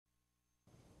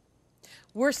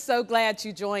We're so glad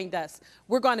you joined us.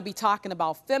 We're going to be talking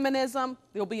about feminism.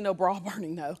 There'll be no bra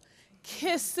burning, though.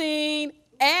 Kissing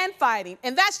and fighting.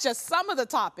 And that's just some of the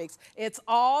topics. It's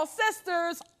all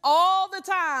sisters all the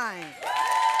time.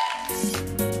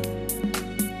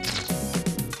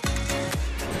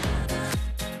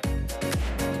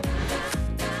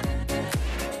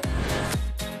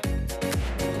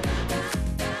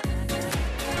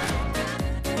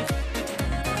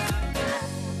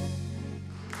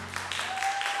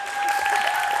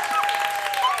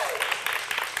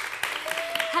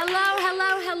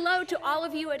 Hello to all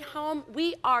of you at home.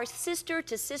 We are sister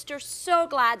to sister. So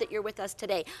glad that you're with us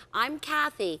today. I'm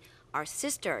Kathy. Our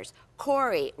sisters,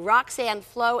 Corey, Roxanne,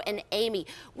 Flo, and Amy.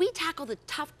 We tackle the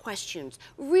tough questions,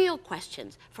 real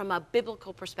questions from a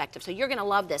biblical perspective. So you're going to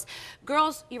love this.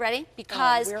 Girls, you ready?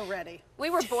 Because we're ready. We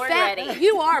were born ready.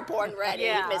 You are born ready,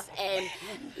 Yeah. Miss Amy.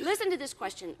 Listen to this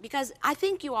question, because I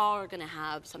think you all are going to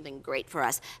have something great for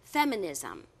us.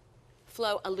 Feminism.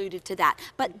 Flo alluded to that.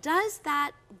 But does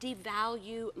that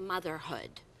devalue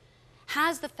motherhood?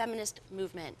 Has the feminist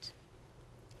movement?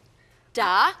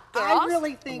 Girls? I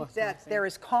really think that there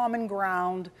is common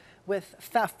ground with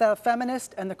the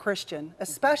feminist and the Christian,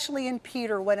 especially in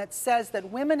Peter when it says that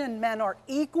women and men are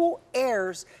equal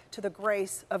heirs to the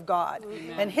grace of God.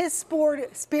 Amen. And his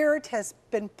spirit has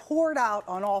been poured out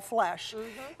on all flesh.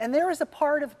 And there is a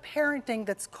part of parenting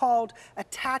that's called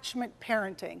attachment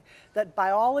parenting that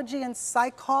biology and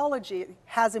psychology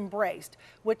has embraced,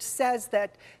 which says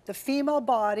that the female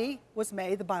body was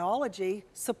made, the biology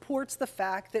supports the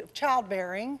fact that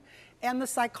childbearing, and the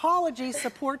psychology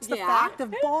supports the fact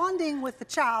of bonding with the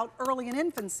child early in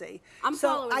infancy. I'm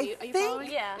following you. Are you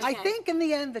following? Yeah. I think in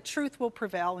the end the truth will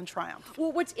prevail and triumph.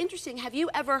 Well, what's interesting, have you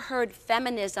ever heard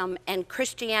feminism and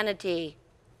Christianity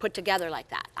put together like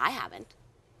that? I haven't.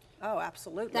 Oh,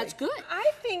 absolutely. That's good. I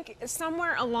think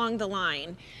somewhere along the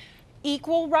line,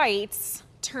 equal rights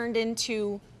turned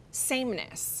into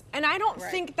sameness. And I don't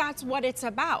think that's what it's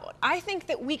about. I think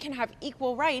that we can have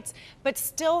equal rights, but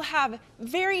still have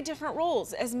very different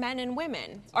roles as men and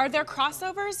women. Are there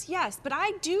crossovers? Yes, but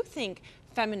I do think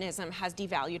feminism has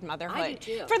devalued motherhood. I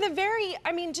do too. For the very,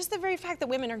 just the very fact that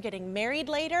women are getting married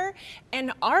later,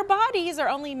 and our bodies are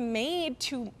only made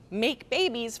to make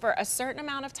babies for a certain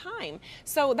amount of time.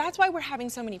 So that's why we're having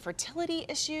so many fertility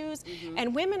issues,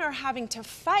 and women are having to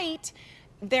fight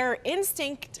their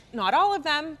instinct, not all of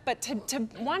them, but to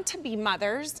want to be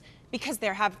mothers because they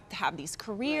have to have these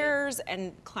careers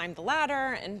and climb the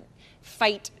ladder and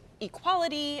fight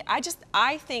equality.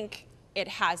 I think it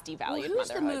has devalued motherhood. Who's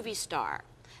the movie star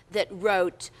that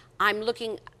wrote, I'm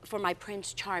looking for my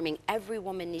Prince Charming, every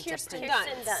woman needs a prince? Kirsten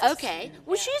Dunst. Okay,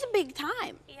 well she's a big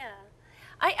time. Yeah.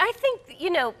 I think,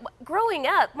 growing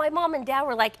up, my mom and dad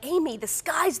were like, Amy, the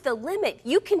sky's the limit.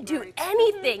 You can do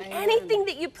anything. Anything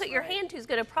that you put your hand to is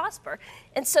going to prosper.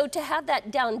 And so to have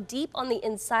that down deep on the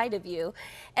inside of you,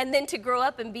 and then to grow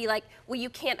up and be like, well,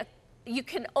 you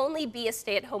can only be a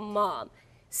stay-at-home mom,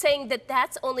 saying that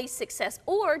that's only success,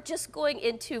 or just going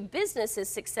into business is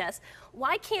success.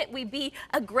 Why can't we be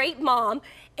a great mom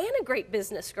and a great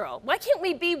business girl? Why can't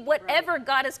we be whatever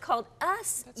God has called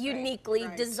us uniquely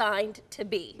designed to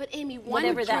be? But Amy,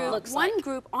 that looks one like.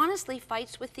 group honestly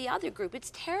fights with the other group. It's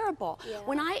terrible.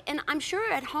 Yeah. And I'm sure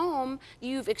at home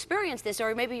you've experienced this,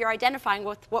 or maybe you're identifying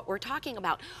with what we're talking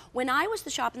about. When I was the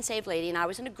shop and save lady, and I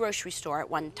was in a grocery store at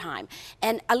one time,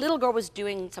 and a little girl was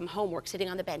doing some homework sitting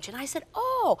on the bench, and I said,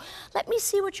 oh, let me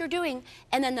see what you're doing.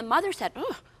 And then the mother said,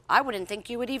 oh, I wouldn't think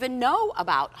you would even know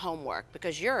about homework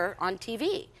because you're on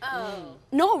TV. Oh.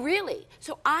 No, really.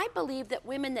 So I believe that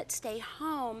women that stay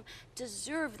home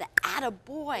deserve the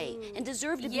attaboy and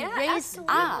deserve to be raised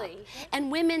up. And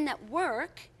women that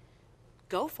work,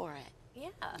 go for it.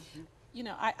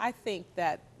 Yeah. I think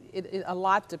that a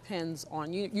lot depends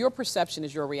on you. Your perception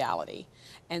is your reality.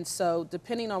 And so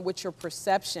depending on what your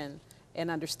perception and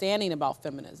understanding about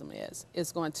feminism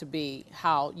is going to be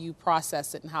how you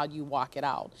process it and how you walk it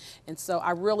out. And so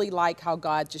I really like how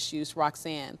God just used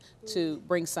Roxanne to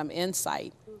bring some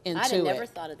insight into it. I'd never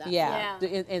thought of that. Yeah.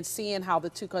 And seeing how the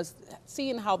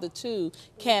two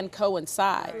can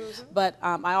coincide. But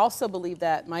I also believe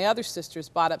that my other sisters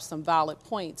brought up some valid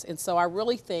points. And so I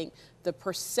really think the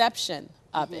perception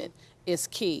of it is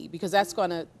key, because that's going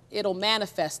to, it'll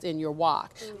manifest in your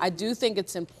walk. I do think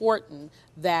it's important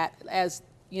that, as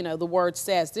the word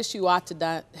says, this you ought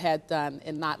to had done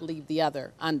and not leave the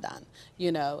other undone,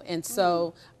 And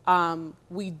so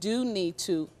we do need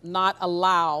to not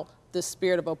allow the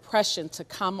spirit of oppression to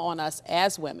come on us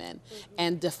as women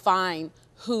and define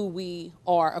who we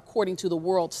are according to the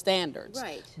world standards.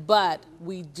 Right. But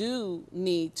we do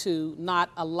need to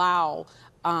not allow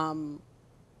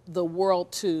the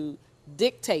world to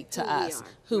dictate to us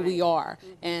who we are.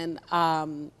 And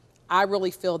I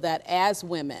really feel that as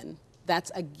women,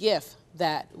 that's a gift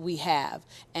that we have,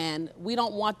 and we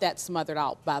don't want that smothered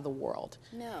out by the world.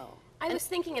 No. I was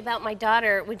thinking about my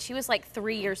daughter when she was like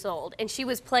 3 years old, and she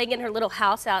was playing in her little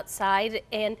house outside,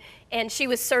 and she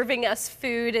was serving us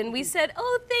food, and we said,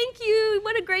 "Oh, thank you,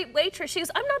 what a great waitress." She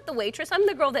goes, "I'm not the waitress, I'm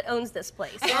the girl that owns this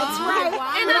place." That's right.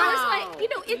 Wow. And I was like, you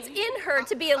know, it's in her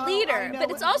to be a leader,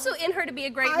 but it's also in her to be a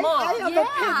great mom.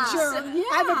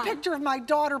 I have a picture of my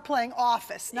daughter playing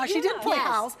Office. Now, she didn't play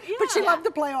house, but she loved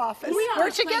to play Office.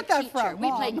 Where'd she get that from? We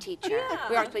played teacher.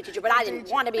 We always played teacher, but I didn't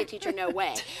want to be a teacher, no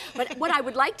way. But what I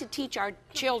would like to teach our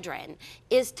children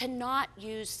is to not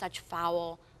use such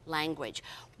foul language.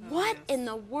 What in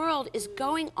the world is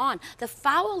going on? The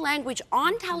foul language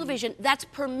on television, that's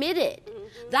permitted.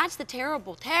 That's the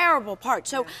terrible, terrible part.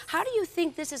 So how do you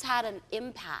think this has had an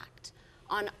impact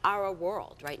on our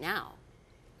world right now?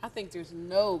 I think there's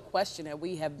no question that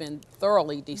we have been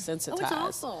thoroughly desensitized. Oh,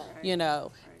 it's awful. You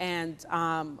know, and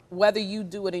whether you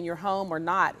do it in your home or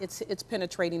not, it's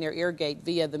penetrating their ear gate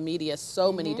via the media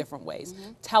so many different ways.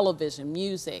 Television,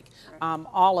 music,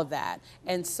 all of that.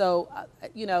 And so,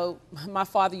 you know, my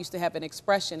father used to have an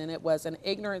expression, and it was an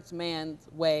ignorant man's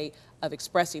way of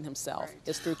expressing himself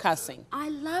is through cussing. I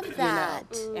love that.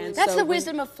 You know? And that's so the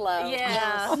wisdom of flow.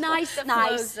 Yeah. Nice, The nice.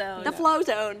 flow zone. The flow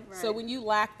zone. So when you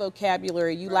lack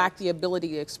vocabulary, you lack the ability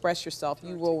to express yourself,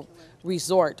 you will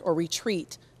resort or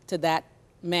retreat to that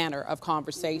manner of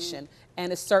conversation,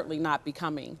 and it's certainly not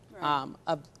becoming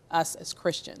of us as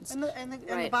Christians. And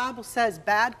the Bible says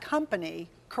bad company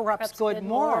corrupts good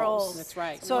morals. That's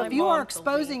right. So if you are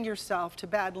exposing yourself to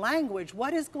bad language,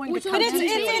 what is going to come But it's into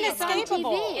you?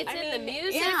 inescapable. It's in the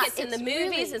music, Yeah, it's in the it's movies,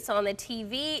 really- it's on the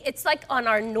TV. It's like on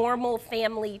our normal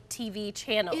family TV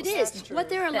channels. It is. What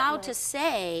they're allowed to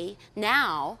say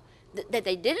now that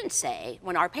they didn't say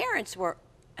when our parents were,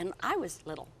 and I was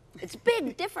little. It's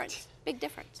big difference. Big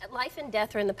difference. Life and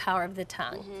death are in the power of the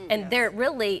tongue. And they're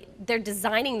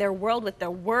designing their world with their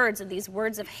words and these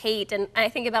words of hate. And I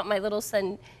think about my little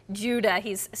son, Judah,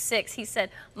 he's 6. He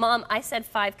said, "Mom, I said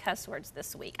 5 cuss words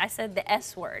this week. I said the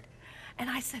S word." And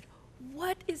I said,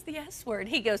 "What is the S word?"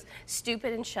 He goes,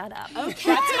 "Stupid and shut up."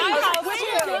 Okay.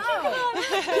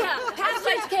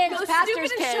 Pastor's kids, No, pastor's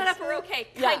stupid kids. and shut up are okay,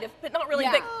 kind of, but not really,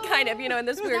 but kind of, you know, in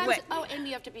this weird way. Oh, Amy,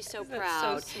 you have to be so That's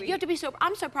proud. so sweet. You have to be so.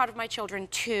 I'm so proud of my children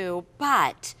too.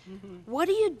 But what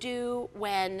do you do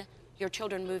when your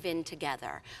children move in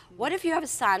together? What if you have a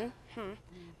son,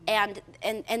 and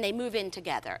they move in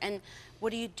together? And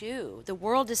what do? The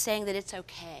world is saying that it's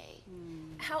okay.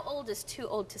 How old is too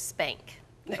old to spank?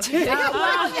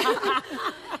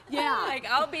 Yeah. Like,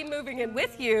 I'll be moving in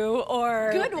with you, or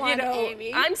Good one, you know,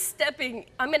 Amy. I'm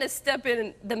going to step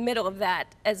in the middle of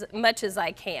that as much as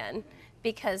I can,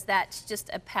 because that's just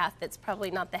a path that's probably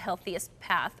not the healthiest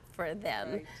path for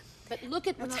them. But look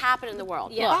at what's happened in the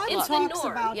world. Yeah. Look, Bible It's the talks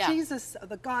norm. about Yeah. Jesus,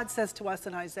 God says to us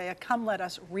in Isaiah, "Come, let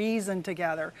us reason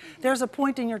together." There's a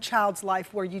point in your child's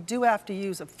life where you do have to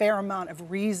use a fair amount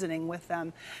of reasoning with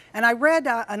them. And I read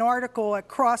an article at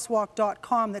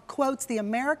crosswalk.com that quotes the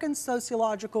American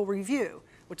Sociological Review,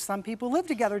 which some people live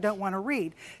together don't want to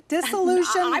read.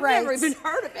 I've never even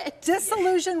heard of it.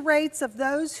 Disillusion rates of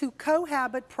those who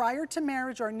cohabit prior to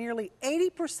marriage are nearly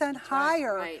 80%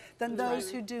 higher than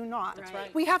those who do not.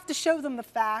 We have to show them the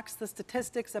facts, the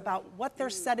statistics about what they're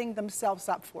setting themselves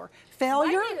up for.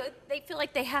 Failure. Why do they feel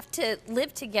like they have to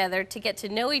live together to get to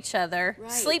know each other,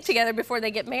 sleep together before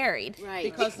they get married? Right.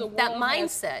 Because the That world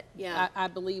mindset. I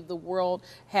believe the world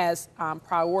has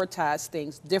prioritized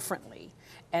things differently.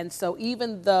 And so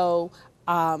even though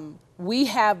we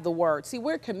have the word, see,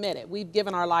 we're committed. We've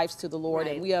given our lives to the Lord,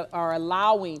 and we are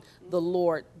allowing the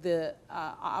Lord the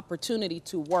opportunity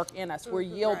to work in us. We're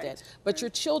yielded. But your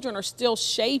children are still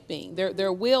shaping.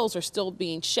 Their wills are still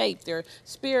being shaped. Their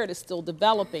spirit is still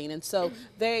developing. And so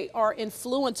they are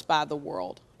influenced by the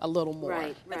world a little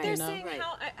more. But they're saying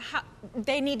how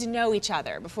they need to know each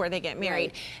other before they get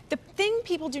married. The thing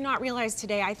people do not realize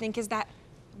today, I think, is that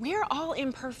we're all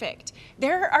imperfect.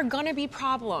 There are going to be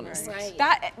problems.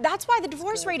 That's why the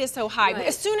divorce rate is so high.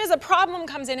 As soon as a problem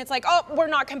comes in, it's like, oh, we're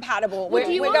not compatible. Well,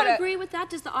 do you all agree with that?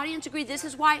 Does the audience agree? This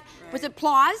is why, with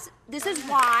applause, this is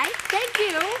why, thank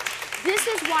you, this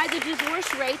is why the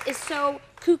divorce rate is so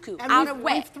cuckoo, And out of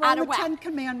whack. we've thrown the 10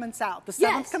 Commandments out. The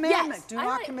 7th commandment, do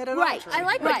not commit adultery. I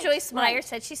like what Joyce Meyer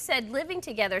said. She said living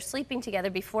together, sleeping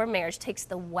together before marriage takes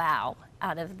the wow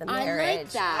out of the marriage. I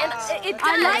like that. And it does.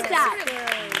 I like that.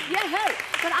 Yeah,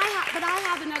 but I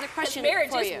have another question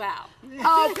marriage for is you. wow.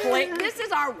 Oh, please. This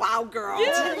is our wow girl.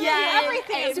 Yeah,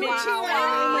 everything is Amy. wow.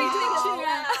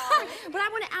 Wow. But I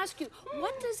want to ask you,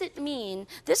 what does it mean?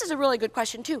 This is a really good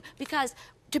question too, because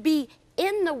to be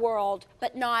in the world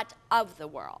but not of the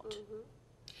world.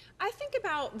 I think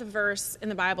about the verse in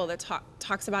the Bible that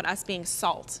talks about us being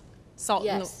salt. Salt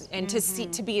Yes. and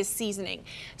to be a seasoning.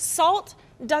 Salt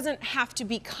doesn't have to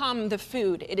become the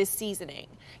food, it is seasoning.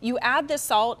 You add the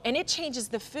salt and it changes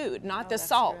the food, not the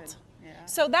salt. good. Yeah.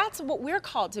 So that's what we're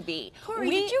called to be. Corey,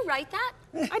 did you write that?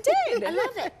 I did. I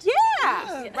love it.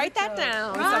 Yeah. Write that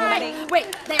down, somebody. Right. Wait,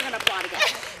 they're gonna applaud again.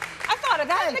 I thought of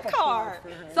that in the car.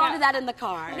 Thought of that in the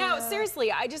car. No,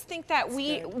 seriously, I just think that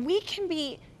we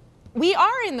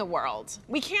are in the world.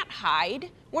 We can't hide.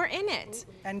 We're in it.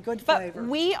 And good But flavor.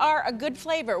 we are a good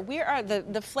flavor. We are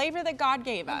the flavor that God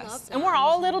gave us. And we're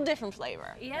all a little different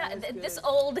flavor. Yeah, this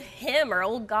old hymn or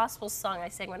old gospel song I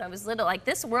sang when I was little, like,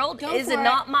 this world Go is for it.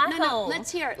 not my No, home.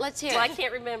 let's hear it. Let's hear Well, I it.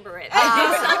 can't remember it.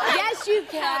 Yes, you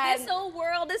can. This old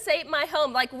world is ain't my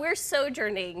home. Like, we're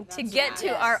sojourning to get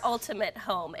to our ultimate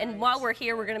home. And while we're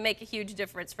here, we're going to make a huge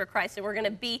difference for Christ. And we're going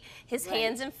to be his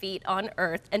hands and feet on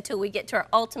earth until we get to our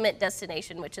ultimate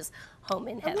destination, which is home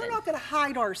in And heaven. we're not going to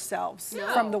hide ourselves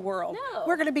from the world. No.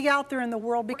 We're going to be out there in the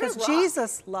world because gonna rock.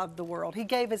 Jesus loved the world. He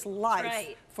gave his life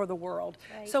Right. for the world.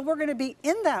 Right. So we're going to be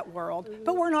in that world,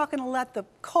 but we're not going to let the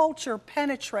culture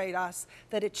penetrate us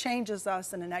that it changes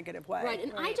us in a negative way. Right,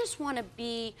 and I just want to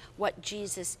be what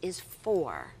Jesus is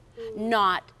for,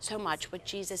 not so much what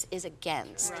Jesus is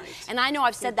against. And I know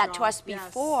I've said that to us Yes.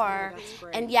 before, Yeah, that's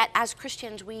great. and yet as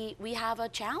Christians we have a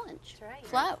challenge. right.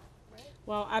 Flo.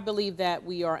 Well, I believe that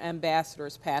we are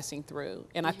ambassadors passing through,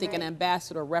 and I think an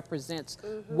ambassador represents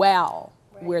well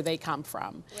where they come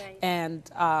from. Right. And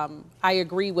I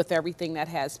agree with everything that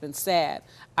has been said.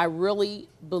 I really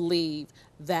believe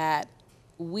that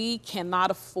we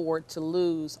cannot afford to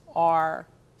lose our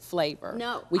flavor.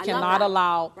 No, we I love cannot that.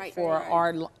 allow Right, for right.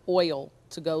 our oil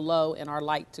to go low and our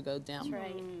light to go dim.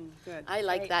 Good. I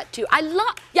like that too. Audience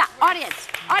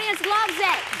loves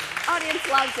it. Audience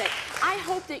loves it. I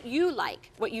hope that you like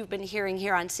what you've been hearing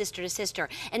here on Sister to Sister.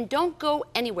 And don't go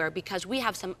anywhere because we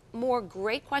have some more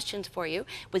great questions for you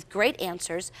with great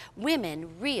answers. Women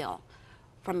real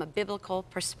from a biblical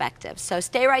perspective. So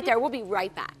stay right there. We'll be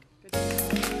right back.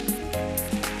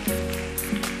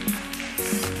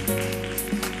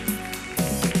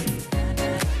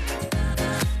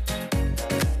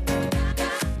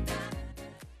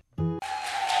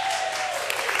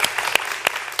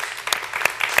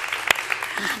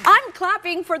 I'm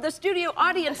clapping for the studio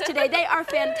audience today. They are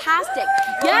fantastic.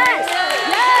 Yes.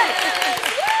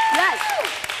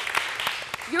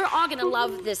 You're all going to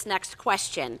love this next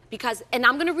question and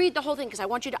I'm going to read the whole thing because I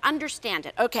want you to understand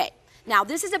it. Okay. Now,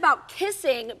 this is about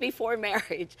kissing before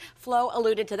marriage. Flo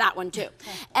alluded to that one too.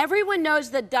 Everyone knows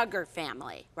the Duggar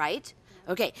family, right?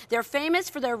 Okay, they're famous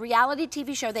for their reality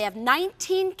TV show. They have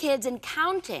 19 kids and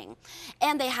counting,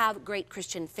 and they have great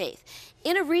Christian faith.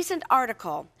 In a recent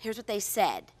article, here's what they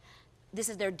said. This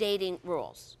is their dating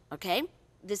rules, okay?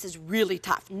 This is really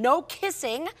tough. No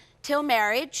kissing till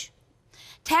marriage.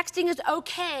 Texting is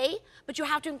okay, but you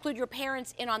have to include your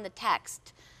parents in on the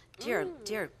text. Dear.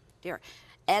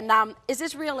 And is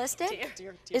this realistic?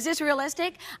 Is this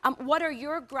realistic? What are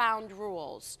your ground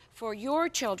rules for your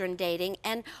children dating,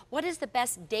 and what is the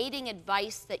best dating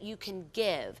advice that you can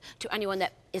give to anyone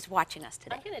that is watching us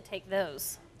today? I'm going to take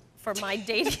those for my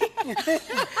dating,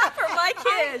 for my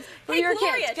kids. For Hey, your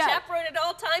Gloria, kids, go. chaperone at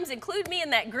all times. Include me in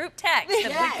that group text with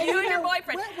you and your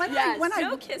boyfriend. When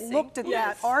No I kissing. looked at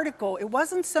that article, it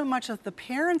wasn't so much that the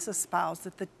parents espoused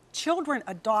it, the children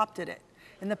adopted it.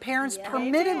 And the parents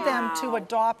permitted them to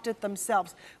adopt it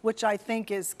themselves, which I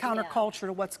think is counterculture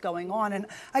to what's going on. And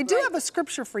I do have a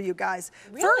scripture for you guys.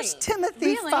 1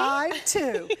 Timothy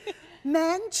 5:2.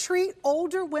 Men treat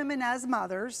older women as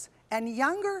mothers and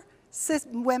younger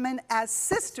women as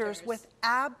sisters with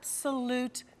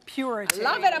absolute purity.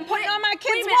 Love it. I'm putting on my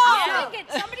kids' Yeah.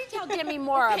 wall. Somebody tell Demi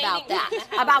more about that,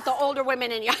 about the older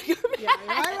women and younger men.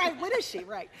 Right. What is she?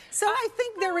 Right. So I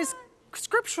think there is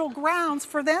scriptural grounds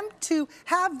for them to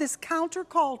have this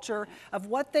counterculture of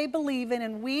what they believe in,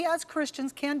 and we as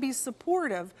Christians can be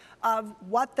supportive of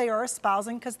what they are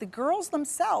espousing because the girls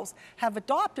themselves have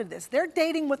adopted this. They're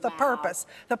dating with a purpose,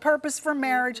 the purpose for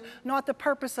marriage, not the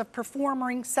purpose of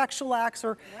performing sexual acts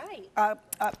or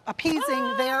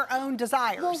appeasing their own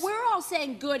desires. Well, we're all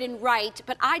saying good and right,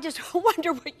 but I just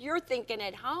wonder what you're thinking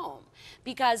at home,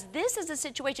 because this is a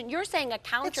situation. You're saying a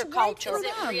counterculture. Is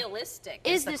it realistic?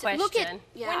 Is the this question? look at?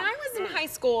 When I was in high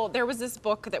school, there was this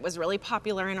book that was really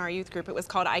popular in our youth group. It was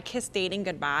called I Kissed Dating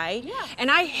Goodbye. Yeah.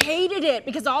 And I hated it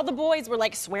because all the boys were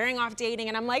like swearing off dating,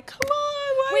 and I'm like, come on,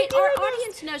 Wait, our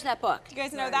audience knows that book. You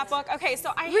guys know that book? Okay,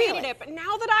 so I Really? hated it, but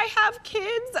now that I have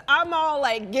kids, I'm all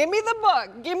like, give me the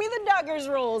book, give me the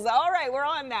Duggars rules. All right, we're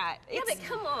on that. Yeah, but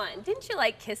come on. Didn't you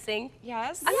like kissing?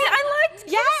 Yes. I mean, I liked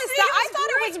kissing. Yes, I It thought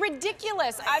great. it was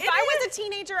ridiculous. If I was a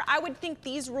teenager, I would think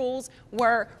these rules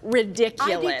were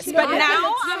ridiculous. too. But I now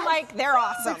think I'm like, they're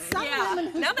awesome.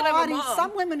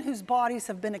 Some women whose bodies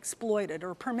have been exploited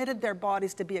or permitted their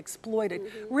bodies to be exploited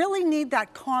really need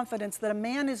that confidence that a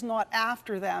man is not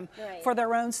after them for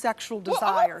their own sexual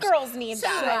desires. All girls need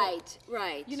that. Right,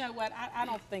 right. You know what? I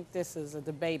don't think this is a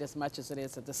debate as much as it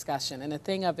is a discussion. And the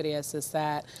thing of it is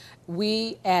that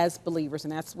we as believers,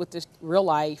 and that's with this real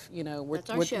life, you know, That's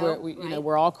our show,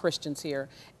 we're all Christians here.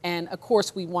 And of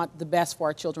course, we want the best for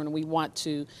our children, and we want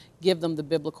to give them the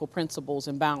biblical principles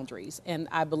and boundaries. And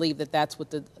I believe that that's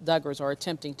what the Duggars are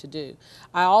attempting to do.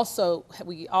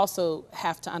 We also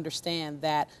have to understand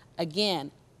that,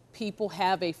 again, people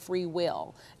have a free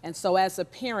will. And so as a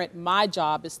parent, my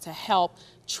job is to help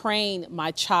train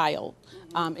my child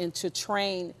and to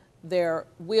train their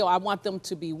will. I want them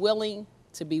to be willing,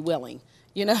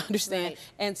 you know, understand? Right.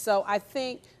 And so I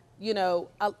think, you know,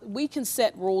 we can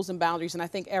set rules and boundaries, and I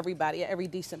think every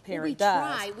decent parent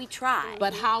does. We try.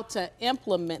 But how to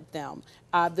implement them,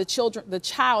 the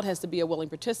child has to be a willing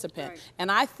participant. Right.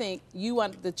 And I think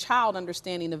the child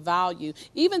understanding the value,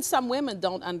 even some women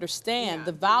don't understand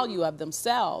the value of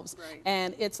themselves. Right.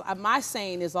 And it's my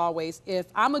saying is always, if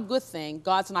I'm a good thing,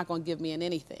 God's not going to give me an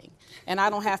anything. And I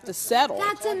don't have to settle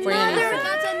That's for another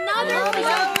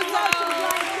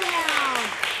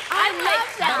I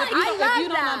love that. If you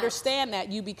don't understand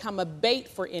that, you become a bait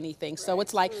for anything. So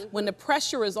it's like when the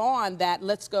pressure is on that,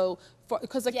 let's go for,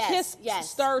 because a kiss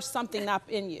stirs something up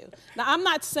in you. Now, I'm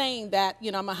not saying that,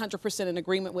 you know, I'm 100% in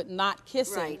agreement with not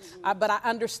kissing, but I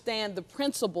understand the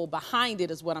principle behind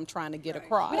it is what I'm trying to get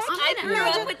across. I grew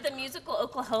up with the musical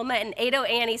Oklahoma, and Ado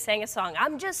Annie sang a song,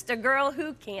 I'm just a girl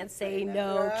who can't say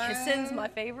no. Kissing's my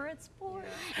favorite sport.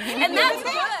 And that's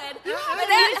good. But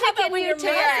how about when you're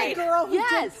married? As a girl who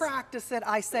did practice it,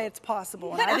 I say it's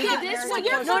possible. And I Okay, didn't this marry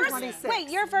was your until I was first. 26. Wait,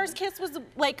 your first kiss was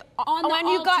like On the when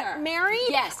you got altar. married?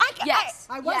 Yes.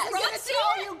 I wasn't going to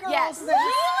tell you girls Yes. this.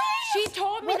 She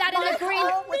told me that in the green.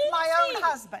 With my own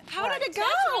husband. How did it go?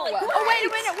 Oh, wait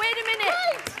a minute.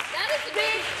 That is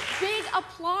big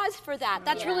applause for that.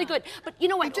 That's really good. But you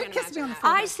know what? did kiss me on the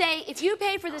I say if you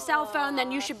pay for the cell phone,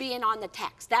 then you should be in on the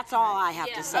text. That's all I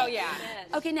have to say. Oh, yeah.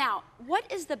 Okay, now,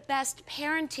 what is the best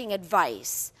parenting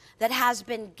advice that has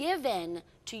been given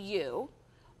to you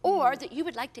or that you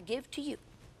would like to give to you?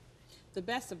 The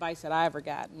best advice that I ever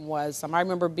gotten was, I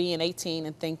remember being 18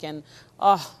 and thinking,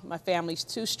 oh, my family's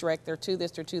too strict, they're too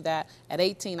this, they're too that. At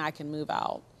 18, I can move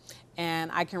out.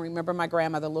 And I can remember my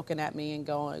grandmother looking at me and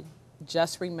going,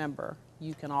 just remember,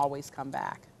 you can always come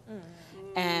back.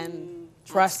 And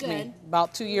trust me,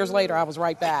 about 2 years later, I was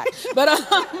right back. But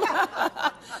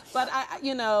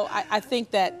I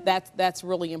think that's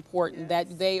really important,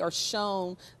 that they are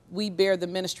shown we bear the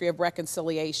ministry of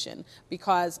reconciliation,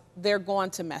 because they're going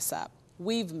to mess up.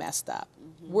 We've messed up.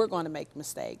 We're going to make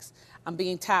mistakes. I'm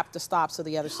being tapped to stop so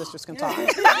the other sisters can talk.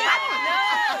 First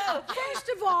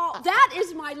of all, that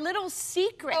is my little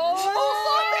secret. Oh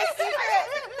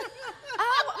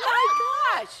my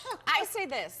gosh. I say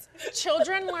this,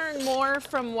 children learn more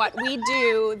from what we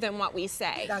do than what we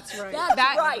say. That's right.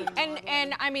 That's right.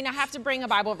 And I mean, I have to bring a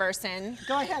Bible verse in.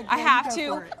 Go ahead. I Jen, have go to.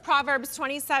 for it. Proverbs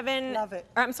 27. Love it.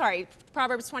 Or, I'm sorry,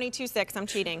 Proverbs 22:6. I'm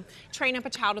cheating. Train up a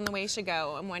child in the way he should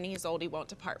go, and when he's old, he won't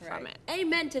depart from it.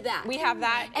 Amen to that. We have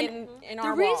that And in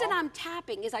our the reason wall. I'm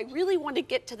tapping is I really want to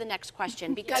get to the next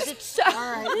question because it's so. All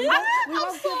right. We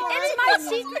won't give our It's my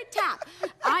secret tap.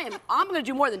 I'm going to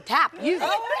do more than tap you.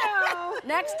 Oh, no.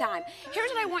 Next time. Here's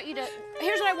what I want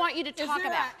you to talk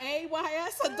about.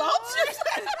 AYS adults?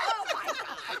 Oh my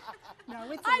God.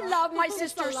 No, it's I love my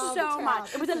sister so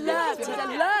much. It was a love. It was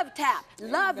a love tap.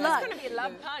 Love. It's gonna be a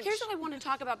love punch. Here's what I want to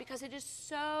talk about because it is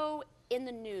so in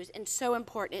the news and so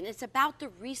important. And it's about the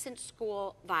recent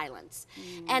school violence.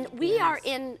 And we are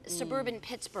in suburban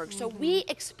Pittsburgh, so we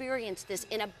experience this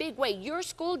in a big way. Your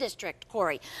school district,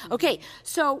 Corey. Okay,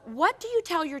 so what do you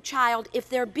tell your child if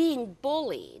they're being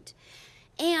bullied?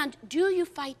 And do you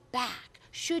fight back?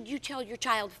 Should you tell your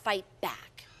child fight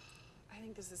back? I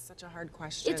think this is such a hard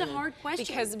question. It's a hard question.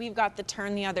 Because we've got the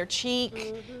turn the other cheek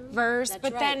verse, That's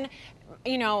but right. then,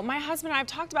 you know, my husband and I have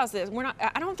talked about this.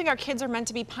 I don't think our kids are meant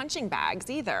to be punching bags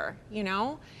either, you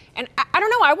know? And I don't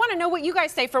know, I want to know what you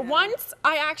guys say. For once,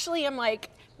 I actually am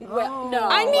like, Well, no.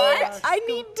 I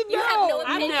need to know. You have no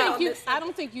opinion. I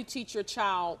don't think you teach your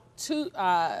child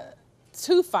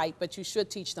to fight, but you should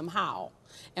teach them how.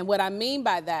 And what I mean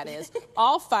by that is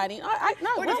all fighting,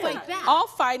 all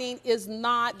fighting is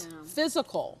not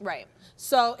physical. Right.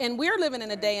 So, and we're living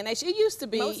in a day and age, it used to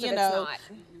be, Most of you it's know, not.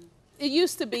 it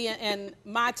used to be in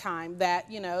my time that,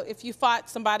 you know, if you fought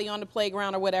somebody on the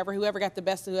playground or whatever, whoever got the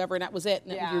best of whoever, and that was it,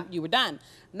 and you were done.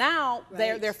 Now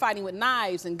they're fighting with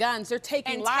knives and guns. They're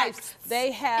taking And lives. texts.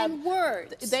 They have And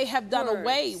words. They have done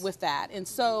away Words. with that. And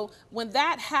so when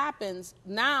that happens,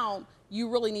 now you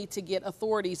really need to get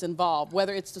authorities involved,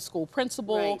 whether it's the school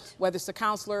principal, Right. whether it's the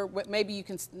counselor. Maybe you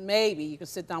can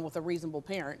sit down with a reasonable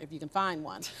parent if you can find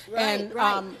one. Right, And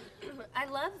right. I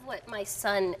love what my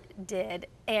son did,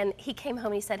 and he came home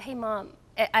and he said, "Hey, Mom,"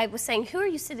 I was saying, "Who are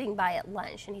you sitting by at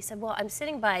lunch?" And he said, "Well, I'm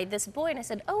sitting by this boy." And I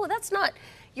said, "Oh, that's not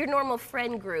your normal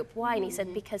friend group. Why?" And he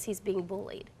said, "Because he's being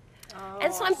bullied."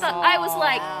 And so I was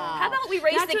like, how about we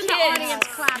raise the when kids the audience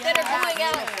clapped that are back. going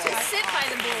out to sit by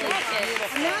the bullied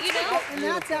kids? And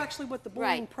that's actually what the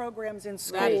bullying Right. programs in That is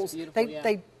schools, beautiful,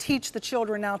 they teach the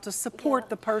children now to support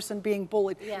the person being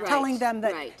bullied, Yeah. telling Right, them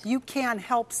that right. you can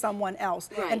help someone else.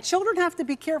 Right. And children have to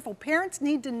be careful. Parents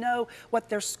need to know what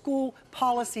their school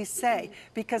policies say,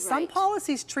 because some Right.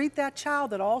 policies treat that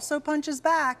child that also punches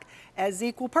back as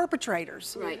equal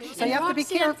perpetrators. Right. So And you have to be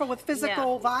Roxanne- careful with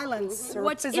physical violence or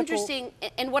What's physical... interesting,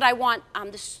 and what I want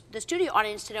the studio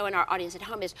audience to know and our audience at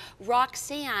home is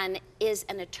Roxanne is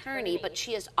an attorney, but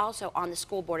she is also on the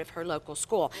school board of her local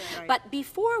school. Right. But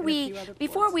before few other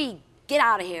we get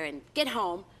out of here and get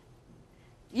home,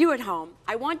 you at home,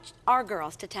 I want our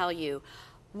girls to tell you,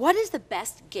 what is the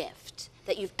best gift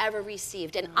that you've ever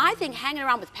received? And I think hanging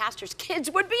around with pastors'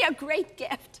 kids would be a great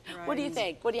gift. What do you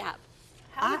think? What do you have?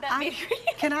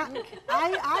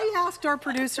 I asked our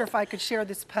producer if I could share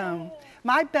this poem.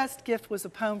 My best gift was a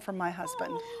poem from my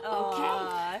husband.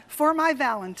 Okay. For my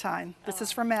Valentine, this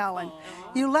is from Alan.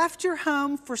 You left your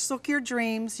home, forsook your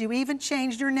dreams, you even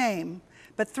changed your name.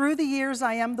 But through the years,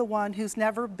 I am the one who's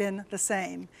never been the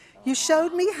same. You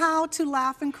showed me how to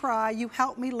laugh and cry, you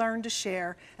helped me learn to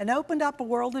share, and opened up a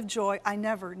world of joy I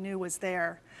never knew was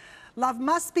there. Love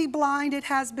must be blind, it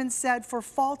has been said, for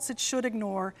faults it should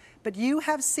ignore, but you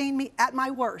have seen me at my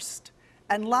worst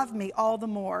and love me all the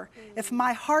more. If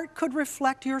my heart could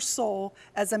reflect your soul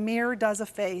as a mirror does a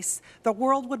face, the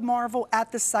world would marvel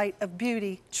at the sight of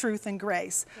beauty, truth, and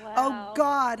grace. Wow. Oh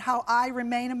God, how I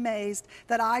remain amazed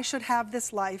that I should have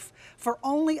this life, for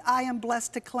only I am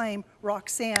blessed to claim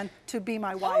Roxanne to be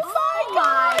my wife. Oh my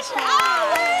gosh!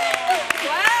 Wow!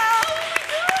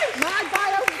 My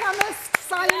biochemist,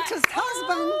 scientist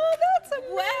husband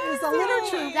is a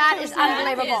literature. That is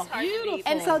unbelievable. Beautiful.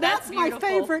 And so that's my beautiful.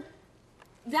 favorite.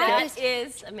 That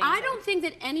is amazing. I don't think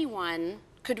that anyone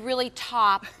could really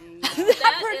top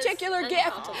that particular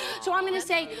gift. So I'm going to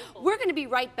say we're going to be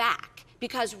right back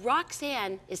because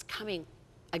Roxanne is coming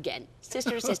again.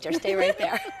 Sister to sister, stay right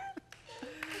there.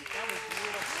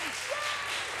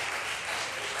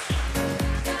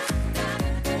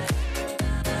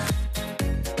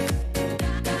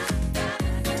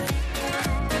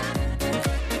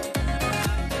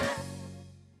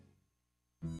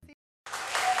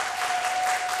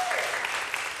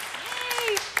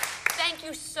 Thank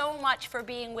you so much for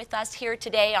being with us here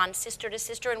today on Sister to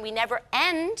Sister, and we never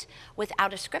end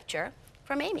without a scripture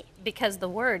from Amy. Because the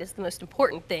word is the most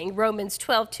important thing. Romans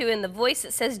 12:2 in the Voice,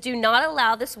 it says, "Do not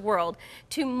allow this world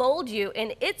to mold you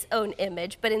in its own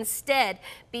image, but instead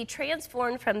be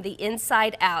transformed from the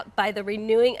inside out by the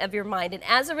renewing of your mind. And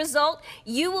as a result,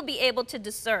 you will be able to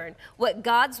discern what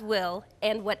God's will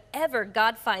and whatever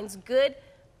God finds good,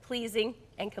 pleasing,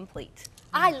 and complete."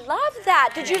 I love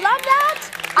that. Did you love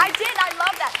that? I did. I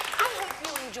love that. I hope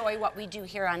you enjoy what we do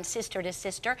here on Sister to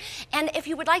Sister. And if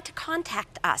you would like to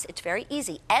contact us, it's very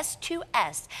easy.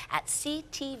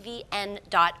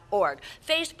 s2s@ctvn.org.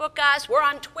 Facebook us. We're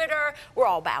on Twitter. We're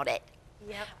all about it.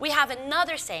 Yep. We have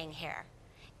another saying here.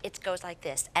 It goes like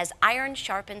this: as iron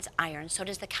sharpens iron, so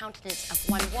does the countenance of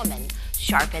one woman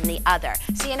sharpen the other.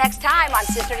 See you next time on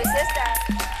Sister to Sister.